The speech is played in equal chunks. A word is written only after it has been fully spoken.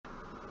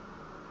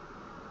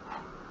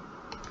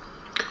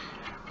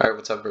Alright,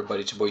 what's up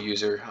everybody? It's your boy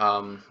User.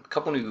 A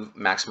couple new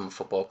Maximum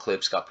Football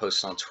clips got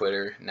posted on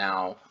Twitter.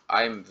 Now,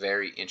 I'm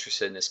very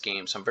interested in this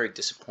game, so I'm very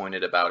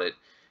disappointed about it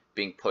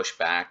being pushed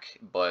back,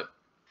 but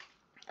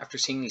after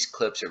seeing these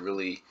clips, it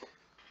really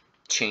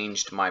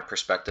changed my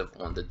perspective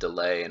on the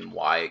delay and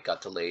why it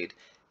got delayed.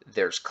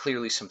 There's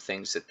clearly some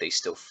things that they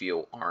still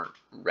feel aren't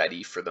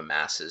ready for the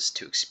masses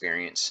to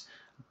experience,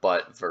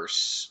 but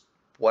versus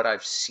what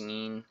I've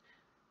seen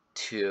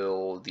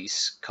till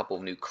these couple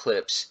of new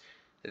clips,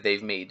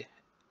 they've made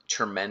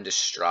tremendous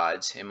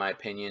strides in my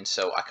opinion.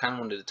 So I kind of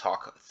wanted to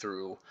talk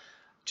through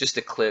just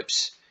the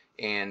clips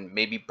and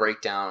maybe break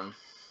down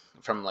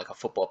from like a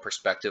football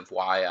perspective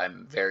why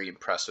I'm very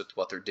impressed with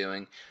what they're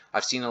doing.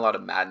 I've seen a lot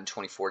of Madden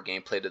 24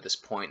 gameplay to this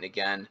point, and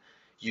again,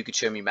 you could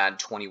show me Madden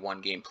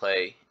 21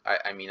 gameplay.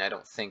 I mean, I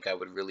don't think I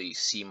would really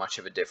see much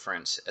of a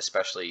difference,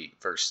 especially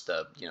versus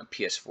the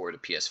PS4 to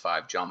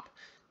PS5 jump.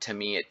 To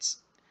me,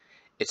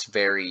 it's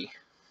very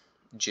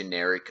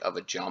generic of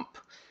a jump.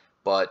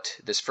 But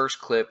this first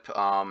clip,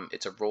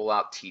 it's a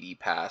rollout TD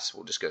pass.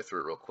 We'll just go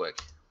through it real quick.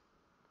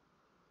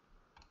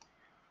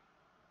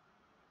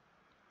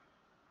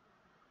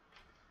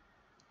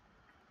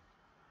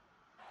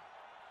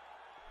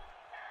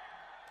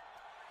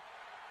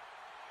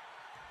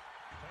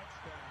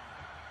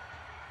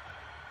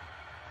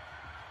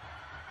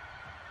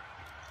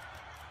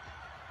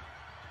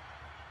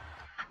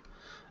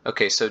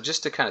 Okay, so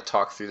just to kind of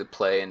talk through the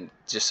play and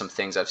just some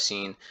things I've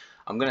seen,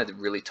 I'm going to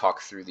really talk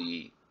through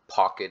the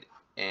pocket,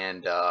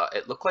 and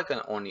it looked like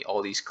on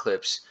all these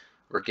clips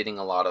we're getting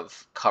a lot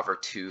of cover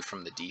two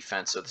from the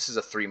defense. So this is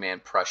a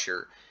three-man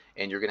pressure,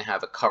 and you're going to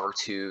have a cover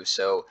two.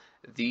 So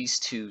these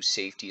two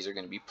safeties are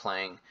going to be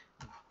playing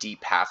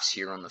deep halves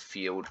here on the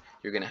field.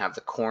 You're going to have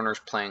the corners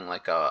playing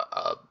like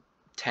a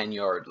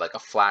 10-yard, like a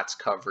flats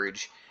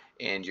coverage,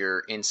 and your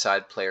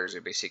inside players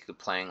are basically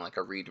playing like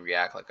a read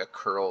react, like a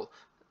curl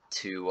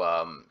to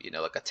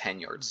like a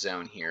 10-yard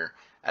zone here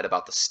at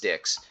about the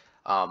sticks.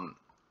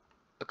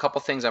 A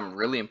couple things I'm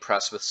really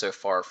impressed with so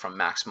far from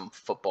Maximum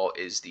Football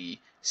is the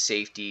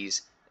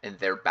safeties and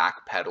their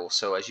back pedal.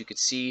 So as you can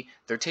see,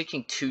 they're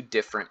taking two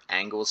different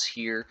angles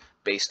here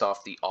based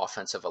off the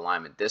offensive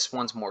alignment. This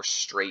one's more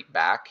straight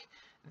back.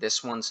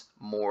 This one's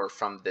more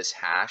from this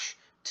hash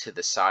to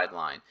the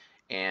sideline.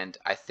 And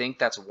I think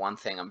that's one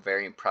thing I'm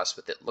very impressed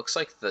with. It looks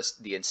like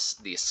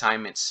the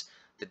assignments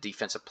the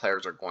defensive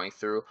players are going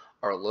through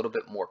are a little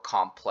bit more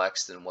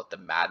complex than what the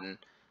Madden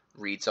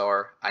reads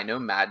are. I know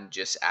Madden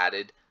just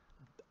added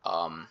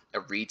a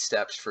read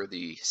steps for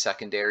the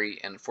secondary,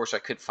 and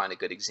unfortunately I couldn't find a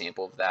good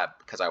example of that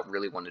because I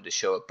really wanted to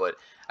show it. But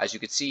as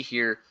you can see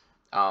here,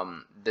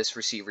 this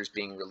receiver is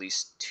being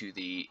released to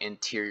the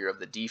interior of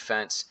the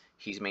defense.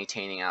 He's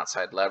maintaining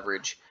outside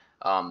leverage.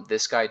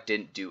 This guy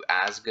didn't do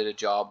as good a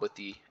job with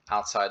the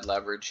outside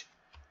leverage.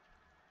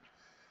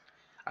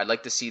 I'd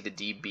like to see the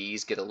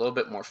DBs get a little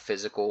bit more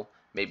physical,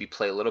 maybe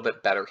play a little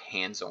bit better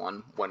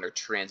hands-on when they're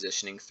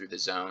transitioning through the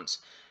zones.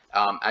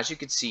 As you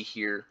can see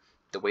here,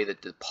 the way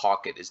that the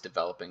pocket is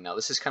developing. Now,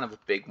 this is kind of a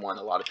big one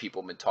a lot of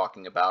people have been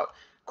talking about.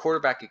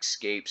 Quarterback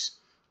escapes.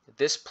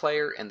 This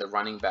player and the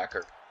running back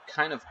are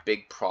kind of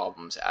big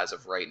problems as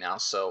of right now.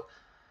 So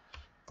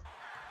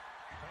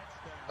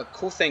a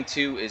cool thing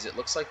too is it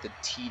looks like the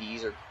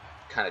TDs are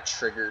kind of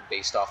triggered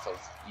based off of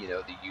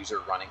the user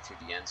running through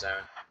the end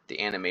zone.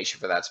 The animation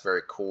for that's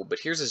very cool. But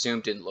here's a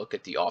zoomed in look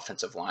at the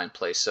offensive line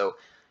play. So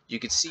you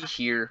can see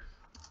here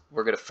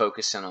we're going to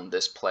focus in on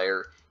this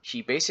player.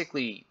 He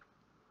basically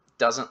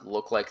doesn't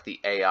look like the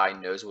AI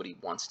knows what he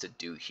wants to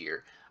do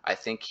here. I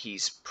think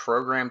he's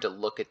programmed to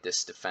look at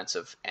this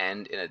defensive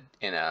end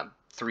in a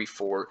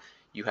 3-4.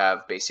 You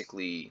have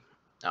basically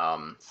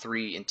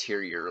three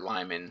interior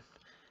linemen,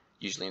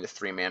 usually in a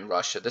three-man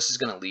rush. So this is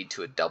going to lead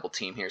to a double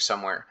team here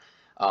somewhere.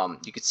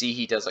 You can see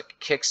he does like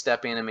a kick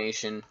step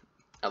animation.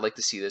 I'd like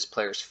to see this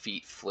player's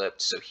feet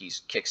flipped, so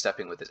he's kick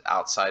stepping with his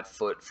outside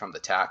foot from the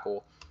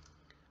tackle.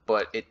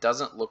 But it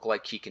doesn't look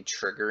like he can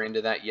trigger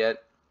into that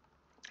yet.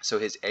 So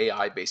his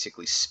AI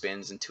basically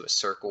spins into a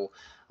circle,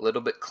 a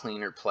little bit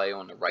cleaner play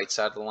on the right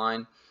side of the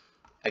line.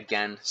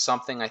 Again,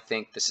 something I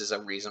think this is a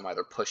reason why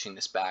they're pushing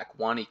this back.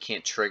 One, he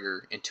can't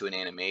trigger into an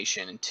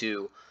animation, and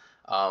two,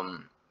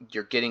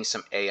 you're getting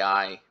some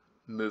AI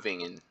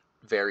moving in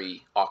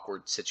very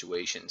awkward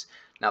situations.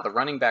 Now the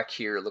running back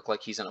here looked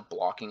like he's in a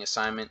blocking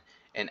assignment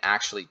and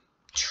actually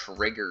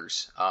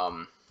triggers.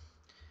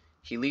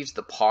 He leaves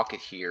the pocket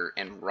here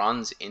and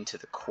runs into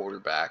the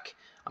quarterback.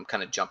 I'm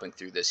kind of jumping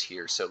through this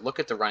here. So look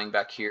at the running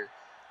back here.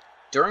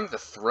 During the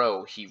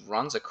throw, he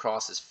runs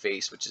across his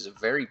face, which is a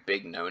very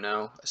big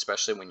no-no,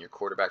 especially when your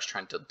quarterback's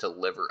trying to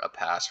deliver a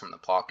pass from the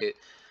pocket.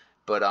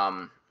 But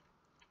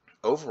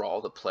overall,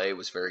 the play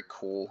was very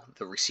cool.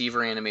 The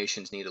receiver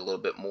animations need a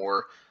little bit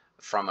more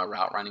from a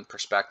route running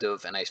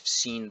perspective, and I've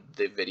seen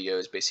the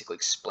videos basically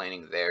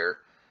explaining their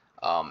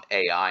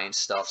AI and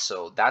stuff,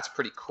 so that's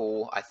pretty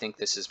cool. I think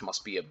this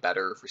must be a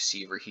better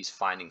receiver. He's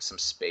finding some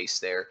space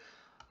there.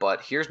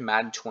 But here's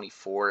Madden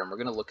 24, and we're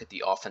going to look at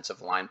the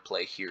offensive line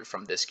play here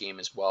from this game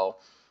as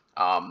well.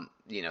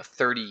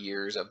 30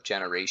 years of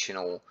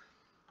generational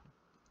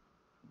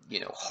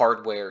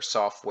hardware,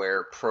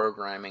 software,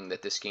 programming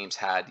that this game's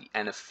had, the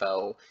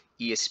NFL,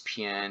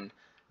 ESPN,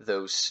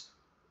 those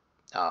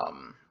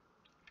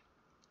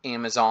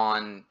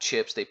Amazon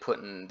chips they put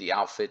in the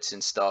outfits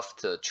and stuff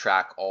to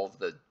track all of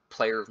the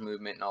player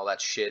movement and all that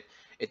shit.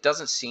 It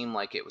doesn't seem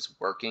like it was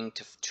working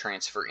to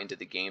transfer into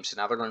the game, so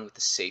now they're going with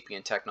the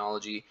Sapien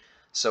technology.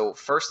 So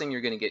first thing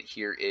you're going to get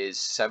here is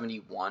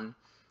 71,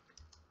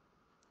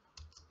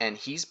 and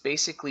he's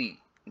basically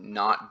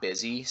not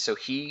busy, so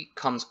he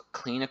comes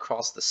clean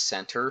across the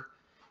center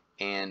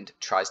and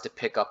tries to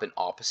pick up an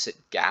opposite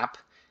gap.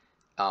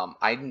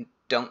 I'm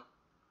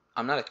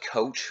not a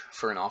coach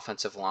for an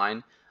offensive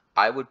line.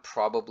 I would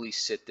probably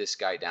sit this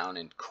guy down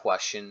and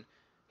question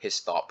his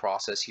thought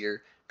process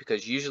here,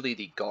 because usually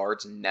the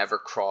guards never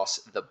cross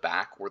the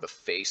back or the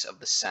face of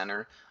the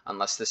center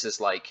unless this is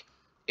like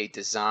a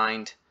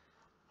designed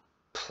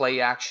play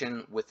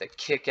action with a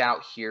kick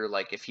out here.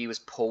 Like if he was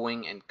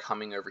pulling and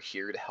coming over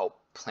here to help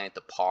plant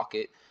the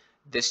pocket,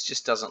 this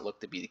just doesn't look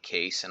to be the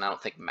case, and I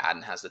don't think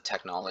Madden has the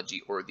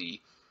technology or the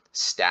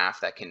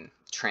staff that can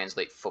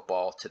translate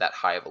football to that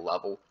high of a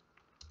level.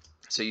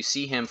 So you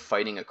see him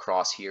fighting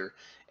across here,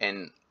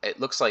 and it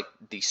looks like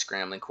these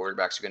scrambling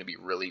quarterbacks are going to be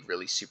really,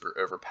 really super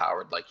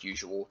overpowered like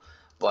usual.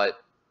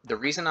 But the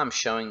reason I'm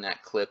showing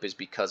that clip is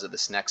because of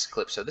this next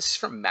clip. So this is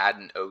from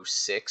Madden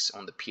 06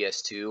 on the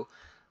PS2,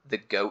 the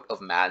GOAT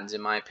of Maddens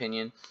in my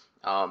opinion.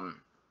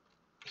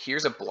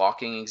 Here's a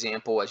blocking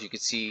example. As you can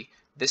see,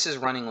 this is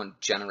running on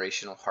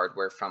generational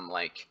hardware from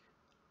like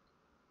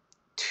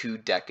 2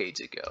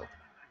 decades ago.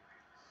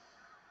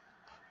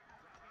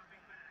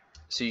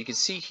 So you can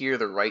see here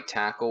the right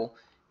tackle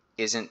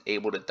isn't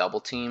able to double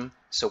team.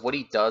 So what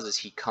he does is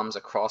he comes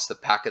across the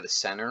back of the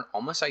center,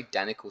 almost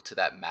identical to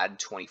that Madden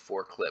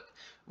 24 clip,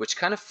 which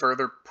kind of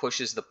further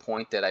pushes the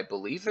point that I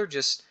believe they're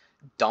just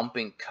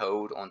dumping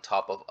code on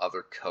top of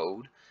other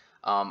code.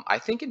 I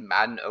think in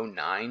Madden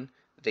 09,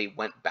 they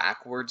went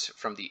backwards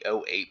from the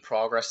 08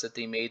 progress that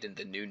they made in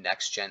the new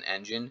next-gen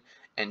engine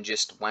and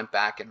just went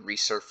back and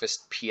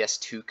resurfaced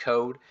PS2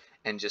 code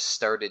and just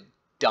started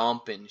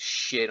dumping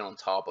shit on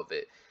top of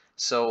it.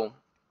 So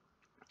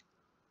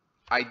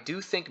I do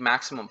think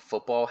Maximum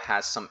Football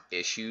has some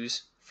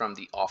issues from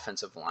the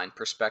offensive line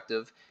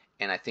perspective,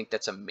 and I think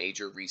that's a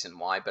major reason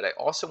why. But I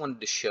also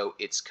wanted to show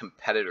its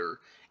competitor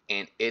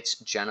and its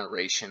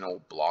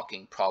generational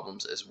blocking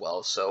problems as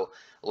well. So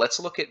let's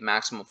look at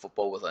Maximum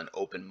Football with an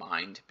open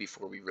mind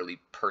before we really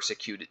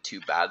persecute it too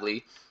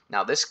badly.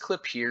 Now this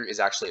clip here is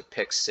actually a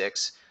pick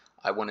 6.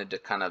 I wanted to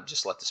kind of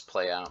just let this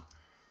play out.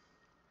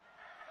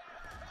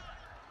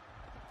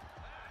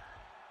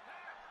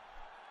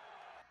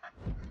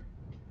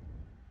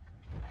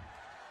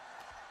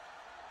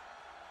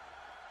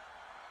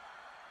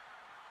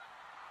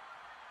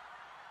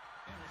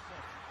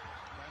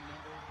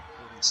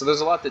 So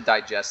there's a lot to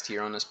digest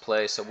here on this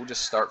play, so we'll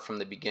just start from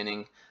the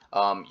beginning.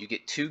 You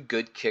get 2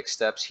 good kick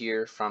steps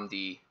here from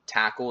the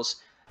tackles.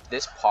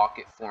 This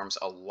pocket forms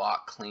a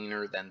lot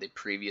cleaner than the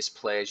previous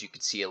play. As you can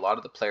see, a lot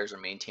of the players are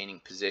maintaining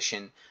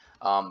position.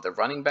 The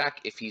running back,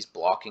 if he's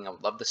blocking, I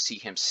would love to see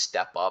him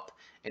step up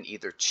and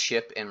either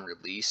chip and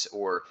release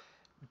or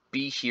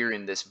be here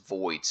in this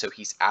void so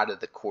he's out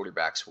of the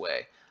quarterback's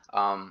way.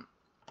 Kind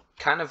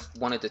of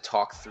wanted to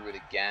talk through it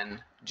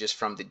again just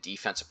from the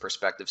defensive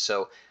perspective.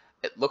 So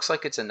it looks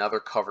like it's another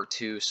cover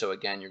 2, so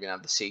again, you're going to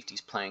have the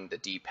safeties playing the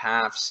deep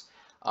halves.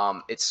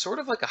 It's sort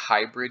of like a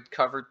hybrid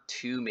cover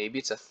 2, maybe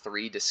it's a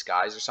 3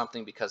 disguise or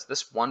something, because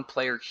this one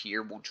player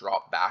here will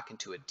drop back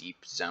into a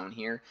deep zone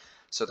here.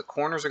 So the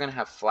corners are going to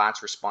have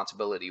flats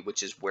responsibility,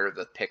 which is where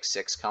the pick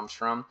 6 comes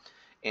from.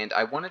 And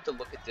I wanted to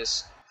look at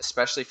this,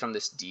 especially from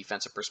this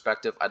defensive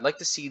perspective. I'd like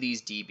to see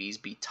these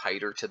DBs be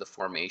tighter to the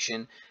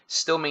formation,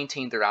 still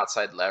maintain their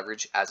outside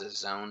leverage as a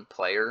zone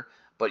player,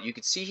 but you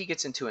can see he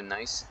gets into a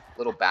nice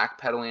little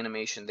backpedal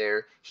animation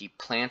there. He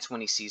plants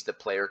when he sees the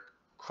player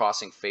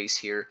crossing face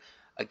here.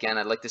 Again,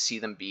 I'd like to see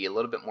them be a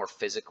little bit more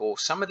physical.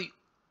 Some of the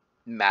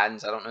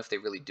Maddens, I don't know if they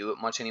really do it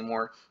much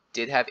anymore,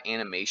 did have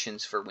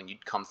animations for when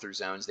you'd come through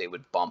zones, they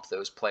would bump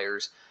those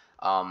players.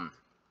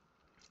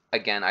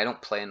 Again, I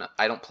don't play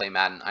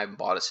Madden. I haven't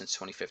bought it since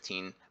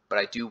 2015, but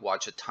I do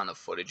watch a ton of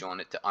footage on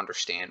it to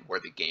understand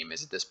where the game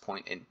is at this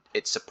point, and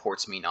it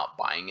supports me not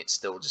buying it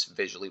still, just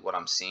visually what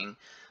I'm seeing.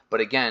 But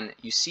again,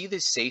 you see the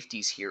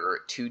safeties here are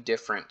at 2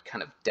 different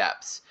kind of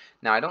depths.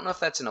 Now, I don't know if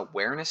that's an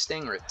awareness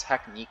thing or a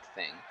technique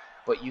thing,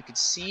 but you can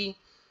see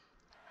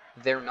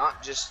they're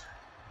not just,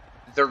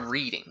 they're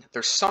reading.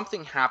 There's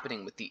something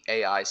happening with the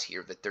AIs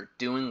here that they're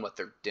doing what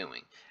they're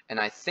doing. And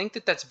I think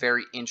that that's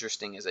very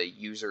interesting as a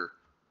user,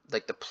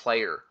 like the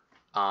player.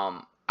 I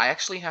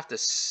actually have to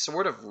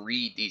sort of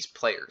read these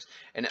players.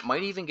 And it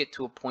might even get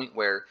to a point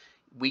where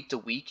week to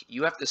week,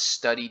 you have to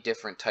study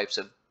different types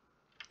of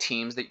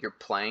teams that you're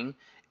playing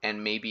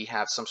and maybe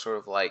have some sort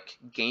of like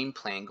game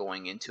plan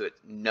going into it,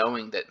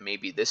 knowing that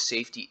maybe this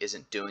safety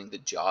isn't doing the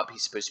job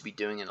he's supposed to be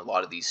doing in a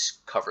lot of these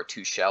cover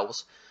 2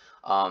 shells.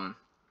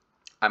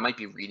 I might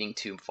be reading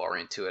too far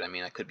into it. I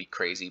mean, I could be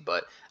crazy,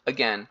 but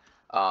again,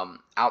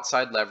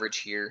 outside leverage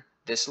here.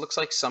 This looks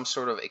like some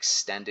sort of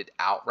extended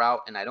out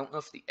route, and I don't know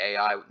if the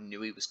AI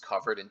knew he was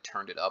covered and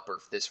turned it up, or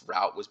if this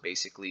route was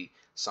basically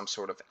some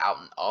sort of out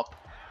and up.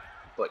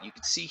 But you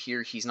can see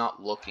here he's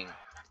not looking.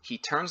 He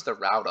turns the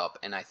route up,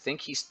 and I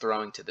think he's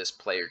throwing to this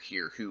player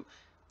here who,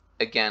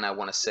 again, I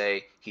want to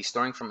say he's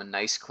throwing from a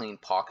nice clean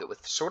pocket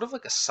with sort of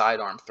like a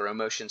sidearm throw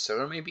motion. So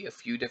there may be a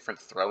few different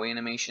throw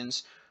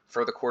animations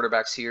for the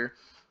quarterbacks here.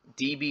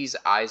 DB's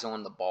eyes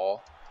on the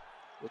ball,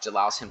 which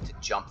allows him to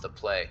jump the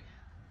play.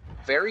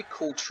 Very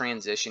cool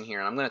transition here,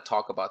 and I'm going to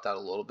talk about that a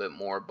little bit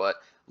more, but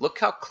look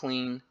how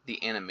clean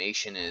the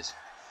animation is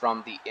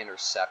from the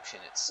interception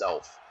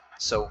itself.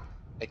 So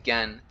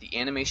again, the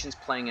animation's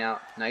playing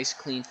out, nice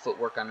clean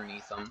footwork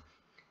underneath them.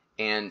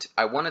 And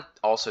I want to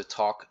also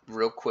talk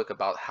real quick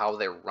about how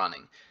they're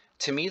running.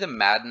 To me, the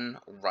Madden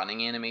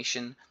running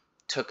animation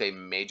took a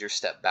major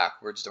step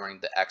backwards during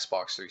the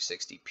Xbox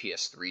 360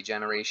 PS3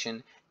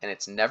 generation, and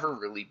it's never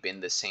really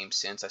been the same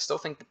since. I still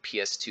think the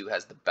PS2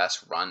 has the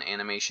best run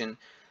animation,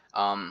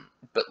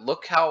 but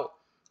look how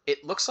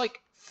it looks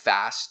like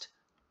fast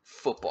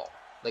football.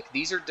 Like,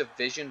 these are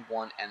Division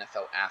I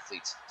NFL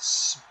athletes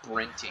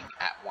sprinting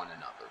at one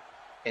another,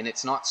 and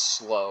it's not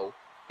slow.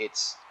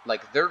 It's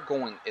like they're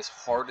going as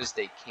hard as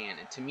they can,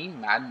 and to me,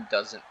 Madden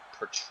doesn't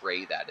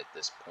portray that at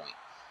this point.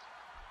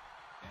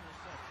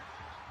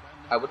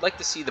 I would like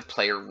to see the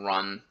player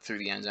run through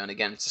the end zone.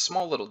 Again, it's a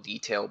small little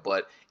detail,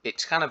 but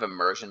it's kind of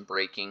immersion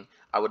breaking.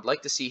 I would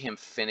like to see him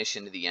finish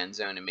into the end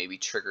zone and maybe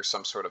trigger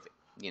some sort of,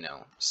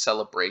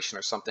 celebration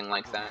or something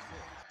like that.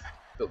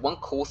 But one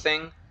cool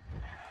thing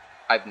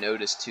I've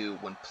noticed too,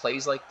 when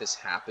plays like this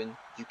happen,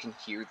 you can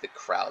hear the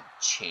crowd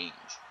change.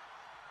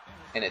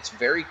 And it's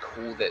very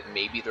cool that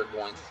maybe they're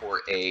going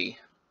for a,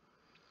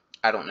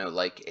 I don't know,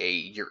 like a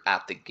you're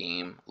at the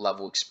game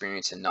level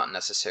experience and not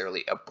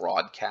necessarily a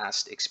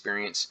broadcast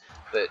experience,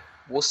 but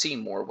we'll see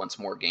more once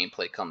more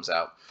gameplay comes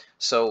out.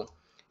 So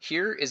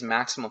here is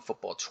Maximum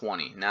Football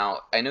 20.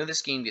 Now, I know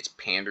this game gets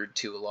pandered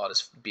to a lot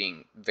as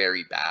being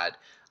very bad.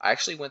 I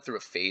actually went through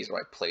a phase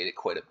where I played it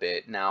quite a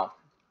bit. Now,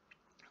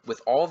 with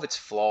all of its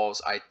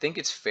flaws, I think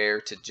it's fair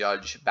to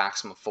judge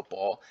Maximum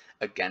Football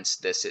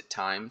against this at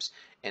times.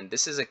 And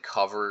this is a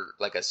cover,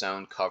 like a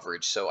zone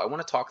coverage. So I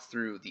want to talk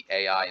through the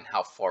AI and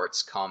how far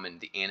it's come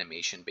and the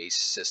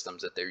animation-based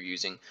systems that they're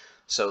using.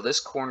 So this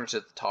corner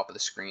to the top of the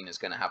screen is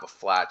going to have a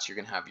flat. So you're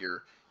going to have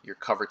your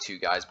cover 2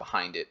 guys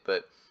behind it.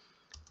 But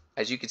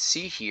as you can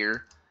see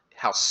here,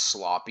 how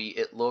sloppy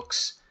it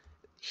looks.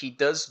 He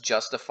does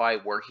justify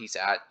where he's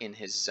at in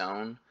his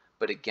zone.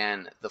 But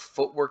again, the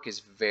footwork is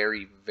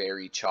very,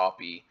 very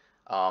choppy.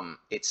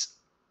 It's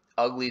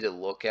ugly to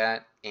look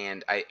at,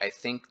 and I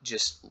think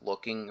just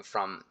looking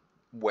from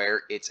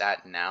where it's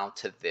at now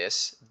to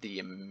this, the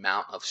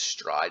amount of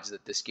strides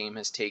that this game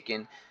has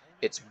taken,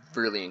 it's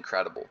really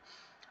incredible.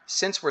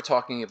 Since we're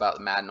talking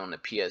about Madden on the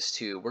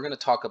PS2, we're going to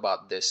talk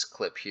about this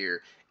clip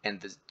here and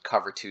the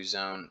cover 2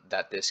 zone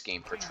that this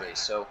game portrays.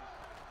 So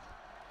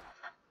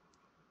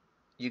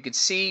you could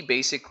see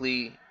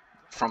basically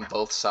from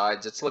both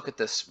sides. Let's look at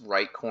this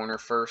right corner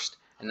first,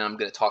 and then I'm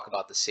going to talk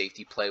about the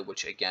safety play,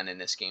 which again in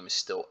this game is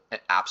still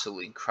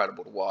absolutely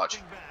incredible to watch.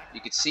 You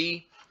can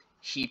see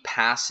he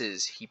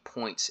passes, he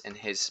points, and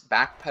his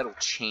back pedal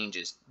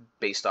changes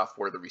based off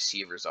where the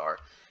receivers are.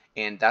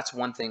 And that's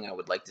one thing I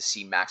would like to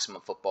see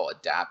Maximum Football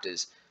adapt,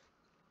 is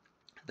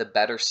the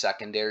better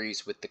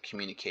secondaries with the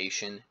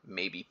communication,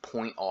 maybe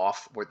point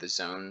off where the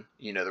zone,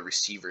 the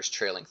receivers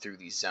trailing through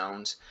these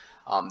zones.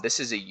 This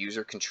is a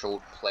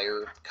user-controlled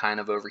player kind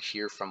of over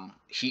here.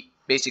 He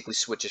basically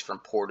switches from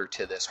Porter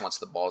to this once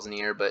the ball's in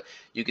the air, but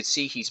you can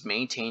see he's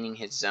maintaining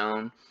his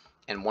zone,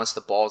 and once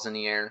the ball's in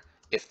the air,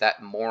 if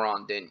that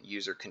moron didn't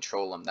user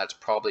control him, that's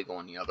probably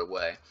going the other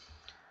way.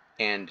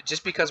 And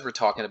just because we're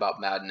talking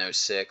about Madden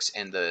 06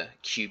 and the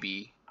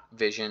QB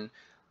vision,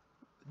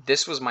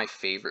 this was my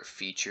favorite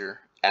feature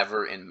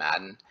ever in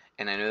Madden,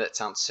 and I know that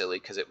sounds silly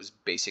because it was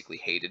basically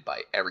hated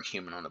by every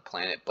human on the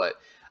planet, but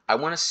I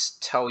want to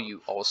tell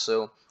you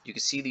also, you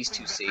can see these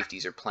two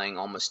safeties are playing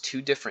almost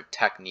two different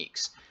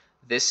techniques.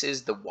 This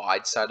is the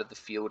wide side of the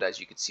field, as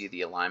you can see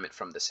the alignment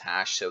from this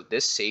hash. So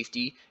this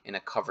safety in a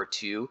cover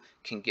 2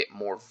 can get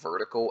more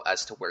vertical,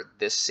 as to where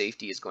this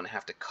safety is going to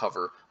have to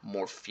cover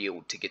more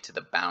field to get to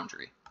the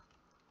boundary.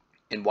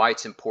 And why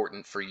it's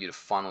important for you to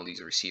funnel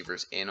these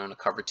receivers in on a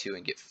cover 2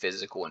 and get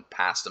physical and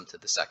pass them to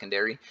the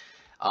secondary.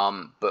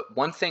 But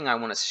one thing I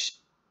want to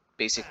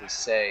basically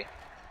say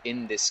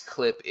in this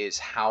clip is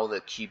how the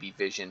QB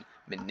vision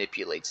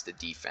manipulates the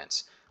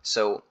defense.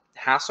 So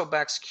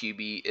Hasselbeck's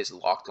QB is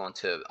locked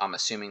onto, I'm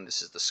assuming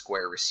this is the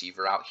square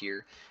receiver out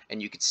here, and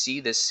you can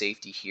see this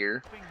safety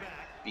here,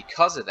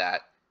 because of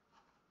that,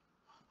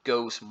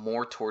 goes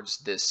more towards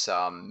this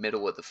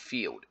middle of the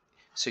field.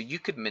 So you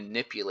could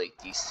manipulate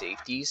these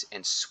safeties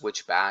and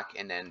switch back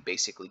and then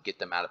basically get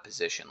them out of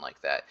position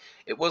like that.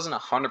 It wasn't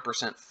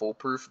 100%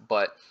 foolproof,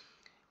 but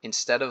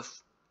instead of,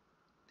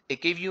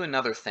 it gave you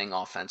another thing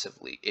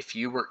offensively. If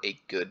you were a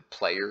good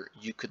player,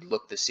 you could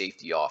look the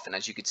safety off. And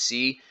as you could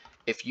see,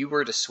 if you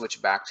were to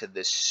switch back to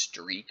this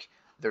streak,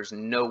 there's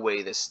no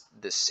way this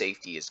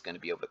safety is going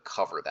to be able to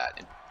cover that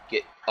and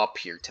get up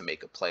here to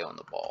make a play on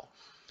the ball.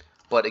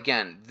 But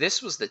again,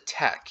 this was the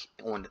tech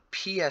on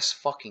PS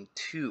fucking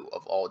 2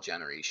 of all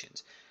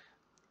generations.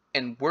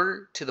 And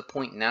we're to the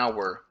point now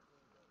where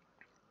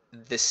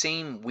the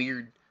same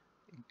weird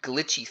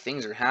glitchy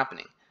things are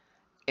happening.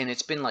 And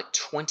it's been like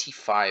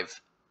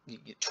 25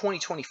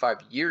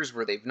 years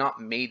where they've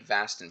not made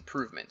vast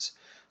improvements.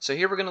 So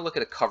here we're going to look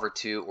at a cover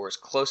 2, or as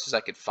close as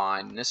I could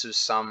find. And this was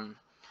some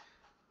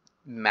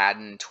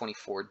Madden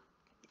 24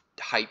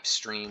 hype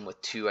stream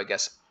with 2, I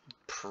guess,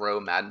 pro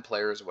Madden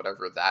players,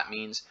 whatever that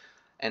means.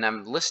 And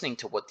I'm listening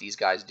to what these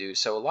guys do.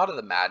 So a lot of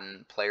the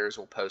Madden players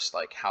will post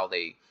like how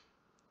they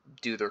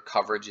do their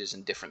coverages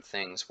and different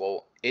things.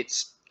 Well,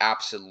 it's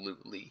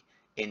absolutely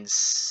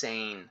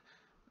insane,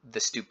 the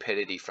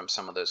stupidity from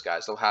some of those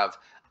guys. They'll have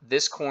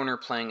this corner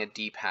playing a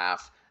deep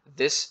half,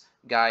 this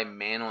guy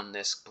man on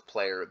this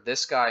player,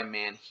 this guy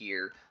man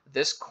here,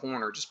 this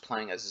corner just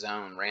playing a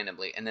zone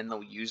randomly, and then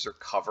they'll use or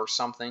cover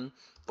something.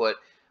 But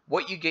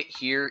what you get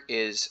here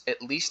is,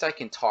 at least I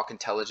can talk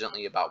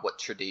intelligently about what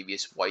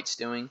Tre'Davious White's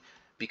doing,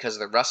 because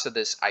the rest of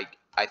this, I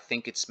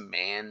think it's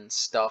man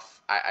stuff.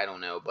 I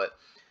don't know, but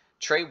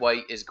Trey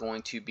White is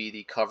going to be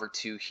the cover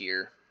 2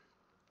 here,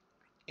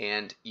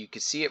 and you can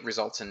see it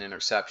results in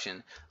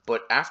interception.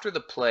 But after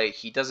the play,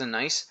 he does a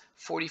nice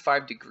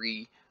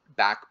 45-degree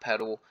back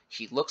pedal.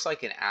 He looks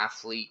like an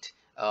athlete.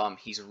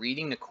 He's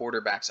reading the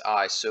quarterback's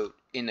eyes. So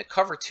in the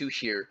cover 2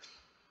 here,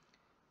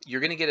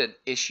 you're going to get an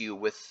issue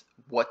with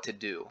what to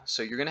do.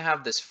 So you're going to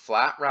have this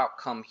flat route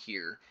come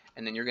here,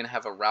 and then you're going to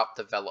have a route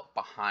develop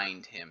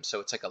behind him. So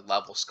it's like a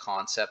levels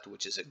concept,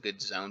 which is a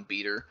good zone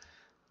beater.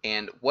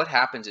 And what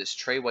happens is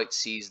Trey White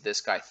sees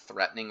this guy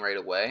threatening right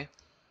away,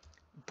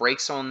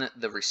 breaks on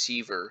the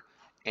receiver,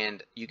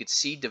 and you could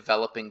see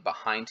developing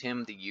behind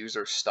him, the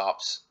user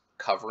stops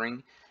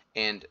covering,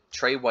 and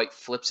Trey White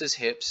flips his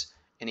hips,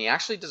 and he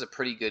actually does a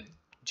pretty good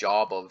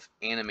job of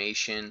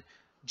animation,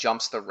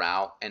 jumps the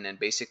route, and then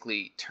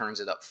basically turns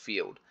it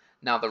upfield.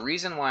 Now, the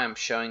reason why I'm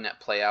showing that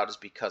play out is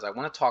because I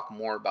want to talk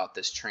more about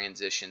this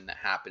transition that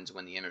happens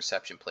when the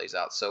interception plays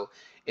out. So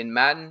in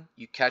Madden,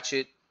 you catch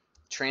it,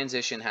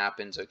 transition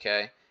happens,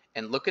 okay?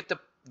 And look at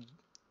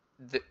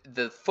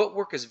the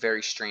footwork is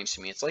very strange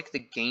to me. It's like the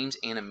game's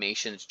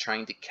animation is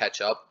trying to catch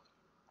up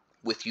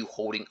with you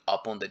holding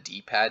up on the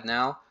D-pad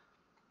now.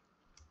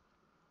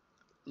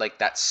 Like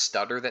that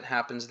stutter that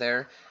happens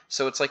there.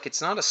 So it's like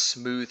it's not a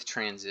smooth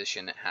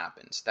transition that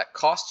happens. That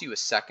costs you a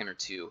second or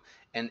two.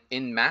 And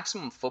in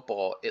Maximum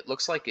Football, it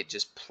looks like it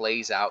just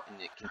plays out and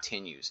it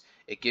continues.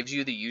 It gives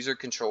you the user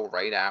control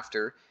right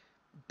after.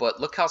 But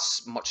look how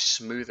much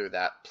smoother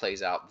that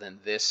plays out than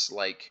this,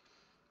 like,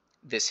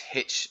 this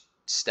hitch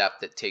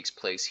step that takes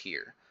place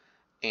here.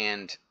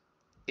 And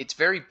it's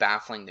very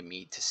baffling to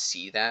me to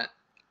see that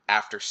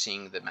after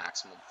seeing the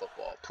Maximum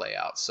Football play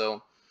out.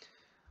 So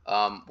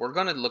we're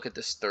going to look at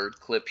this third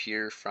clip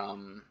here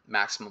from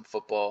Maximum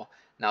Football.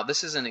 Now,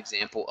 this is an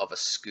example of a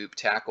scoop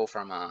tackle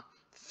from a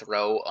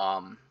throw.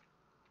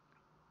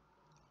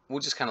 We'll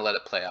just kind of let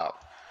it play out.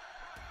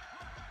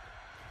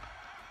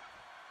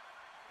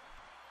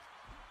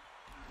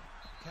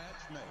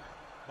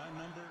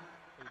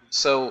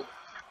 So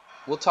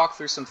we'll talk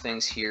through some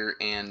things here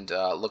and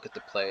look at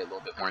the play a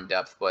little bit more in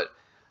depth. But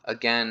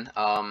again,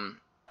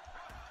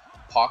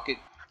 pocket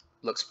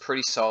looks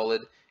pretty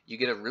solid. You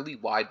get a really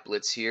wide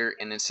blitz here,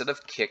 and instead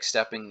of kick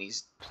stepping,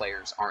 these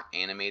players aren't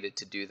animated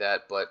to do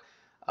that, but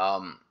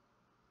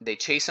they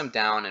chase them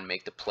down and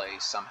make the play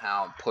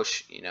somehow,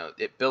 push,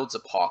 it builds a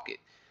pocket.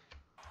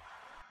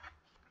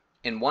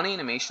 And one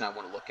animation I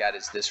want to look at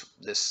is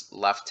this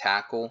left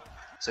tackle.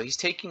 So he's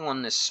taking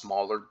on this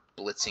smaller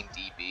blitzing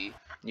DB.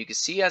 And you can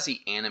see as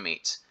he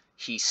animates,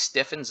 he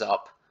stiffens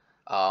up,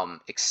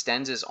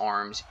 extends his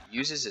arms,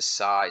 uses his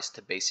size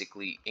to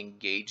basically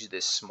engage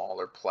this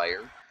smaller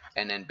player,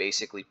 and then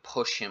basically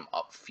push him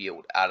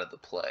upfield out of the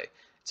play.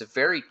 It's a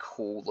very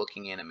cool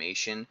looking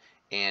animation,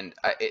 and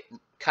it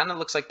kind of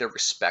looks like they're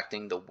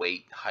respecting the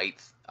weight,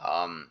 height,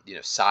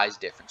 size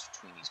difference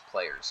between these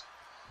players.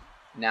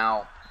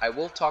 Now, I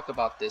will talk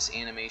about this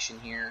animation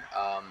here.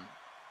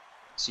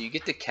 So you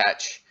get the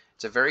catch.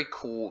 It's a very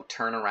cool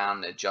turnaround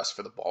and adjust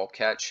for the ball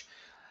catch.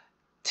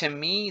 To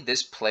me,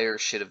 this player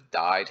should have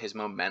died. His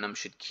momentum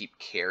should keep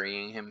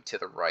carrying him to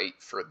the right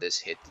for this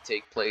hit to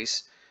take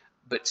place.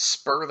 But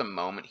spur of the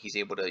moment, he's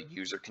able to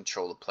user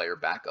control the player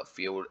back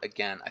upfield.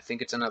 Again, I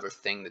think it's another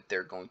thing that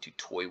they're going to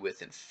toy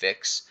with and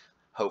fix,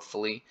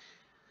 hopefully.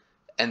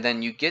 And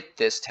then you get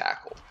this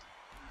tackle.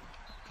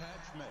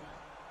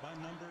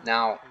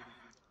 Now,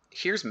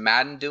 here's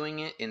Madden doing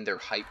it in their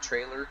hype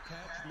trailer,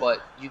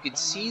 but you could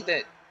see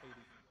that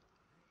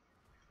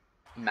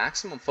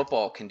Maximum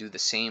Football can do the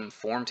same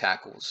form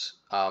tackles,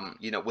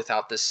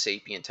 without this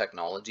sapient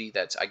technology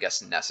that's, I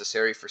guess,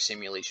 necessary for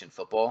simulation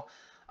football.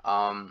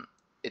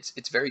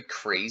 It's very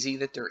crazy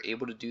that they're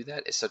able to do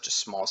that. It's such a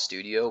small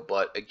studio,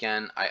 but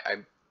again,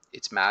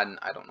 it's Madden.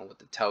 I don't know what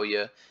to tell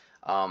you.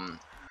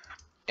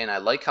 And I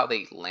like how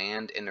they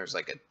land and there's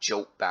like a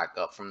jolt back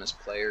up from this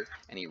player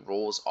and he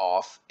rolls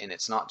off, and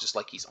it's not just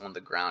like he's on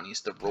the ground, he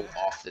has to roll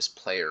off this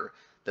player.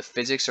 The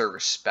physics are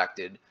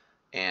respected,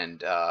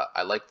 and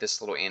I like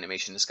this little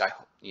animation. This guy,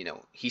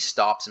 he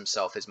stops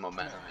himself, his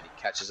momentum, and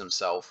he catches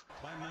himself.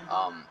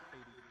 Um,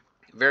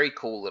 Very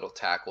cool little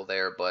tackle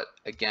there, but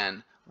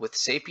again, with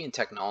Sapien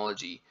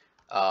technology,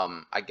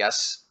 I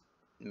guess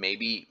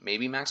maybe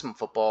Maximum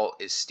Football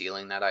is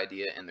stealing that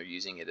idea and they're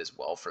using it as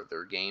well for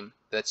their game.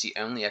 That's the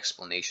only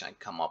explanation I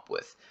come up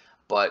with.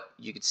 But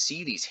you could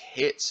see these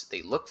hits;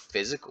 they look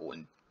physical,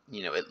 and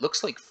it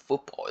looks like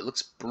football. It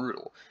looks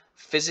brutal.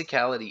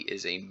 Physicality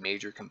is a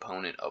major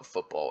component of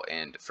football,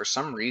 and for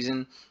some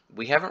reason,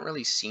 we haven't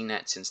really seen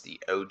that since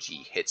the OG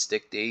hit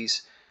stick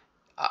days.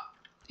 uh,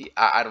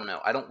 I don't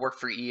know. I don't work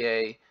for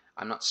EA.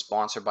 I'm not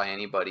sponsored by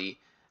anybody.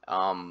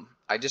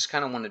 I just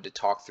kind of wanted to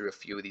talk through a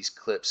few of these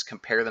clips,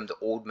 compare them to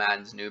old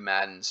Maddens, new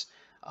Maddens,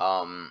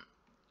 um,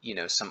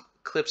 some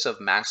clips of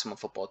Maximum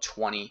Football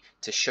 20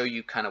 to show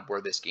you kind of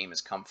where this game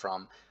has come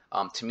from.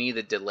 To me,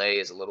 the delay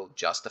is a little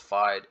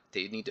justified.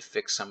 They need to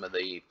fix some of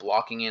the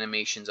blocking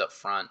animations up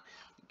front,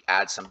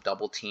 add some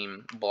double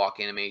team block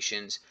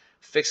animations,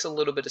 fix a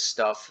little bit of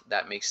stuff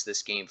that makes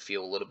this game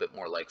feel a little bit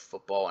more like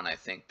football. And I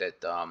think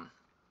that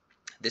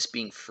this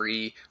being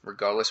free,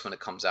 regardless when it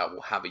comes out,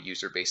 will have a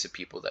user base of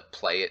people that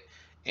play it.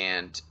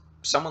 And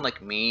someone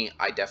like me,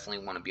 I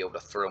definitely want to be able to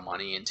throw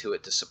money into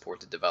it to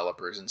support the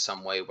developers in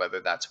some way, whether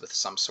that's with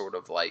some sort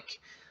of like,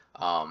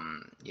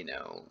 um, you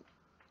know,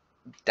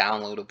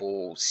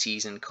 downloadable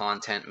season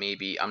content,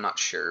 maybe. I'm not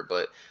sure,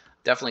 but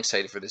definitely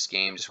excited for this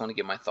game. Just want to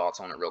give my thoughts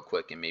on it real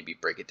quick and maybe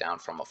break it down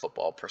from a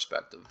football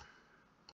perspective.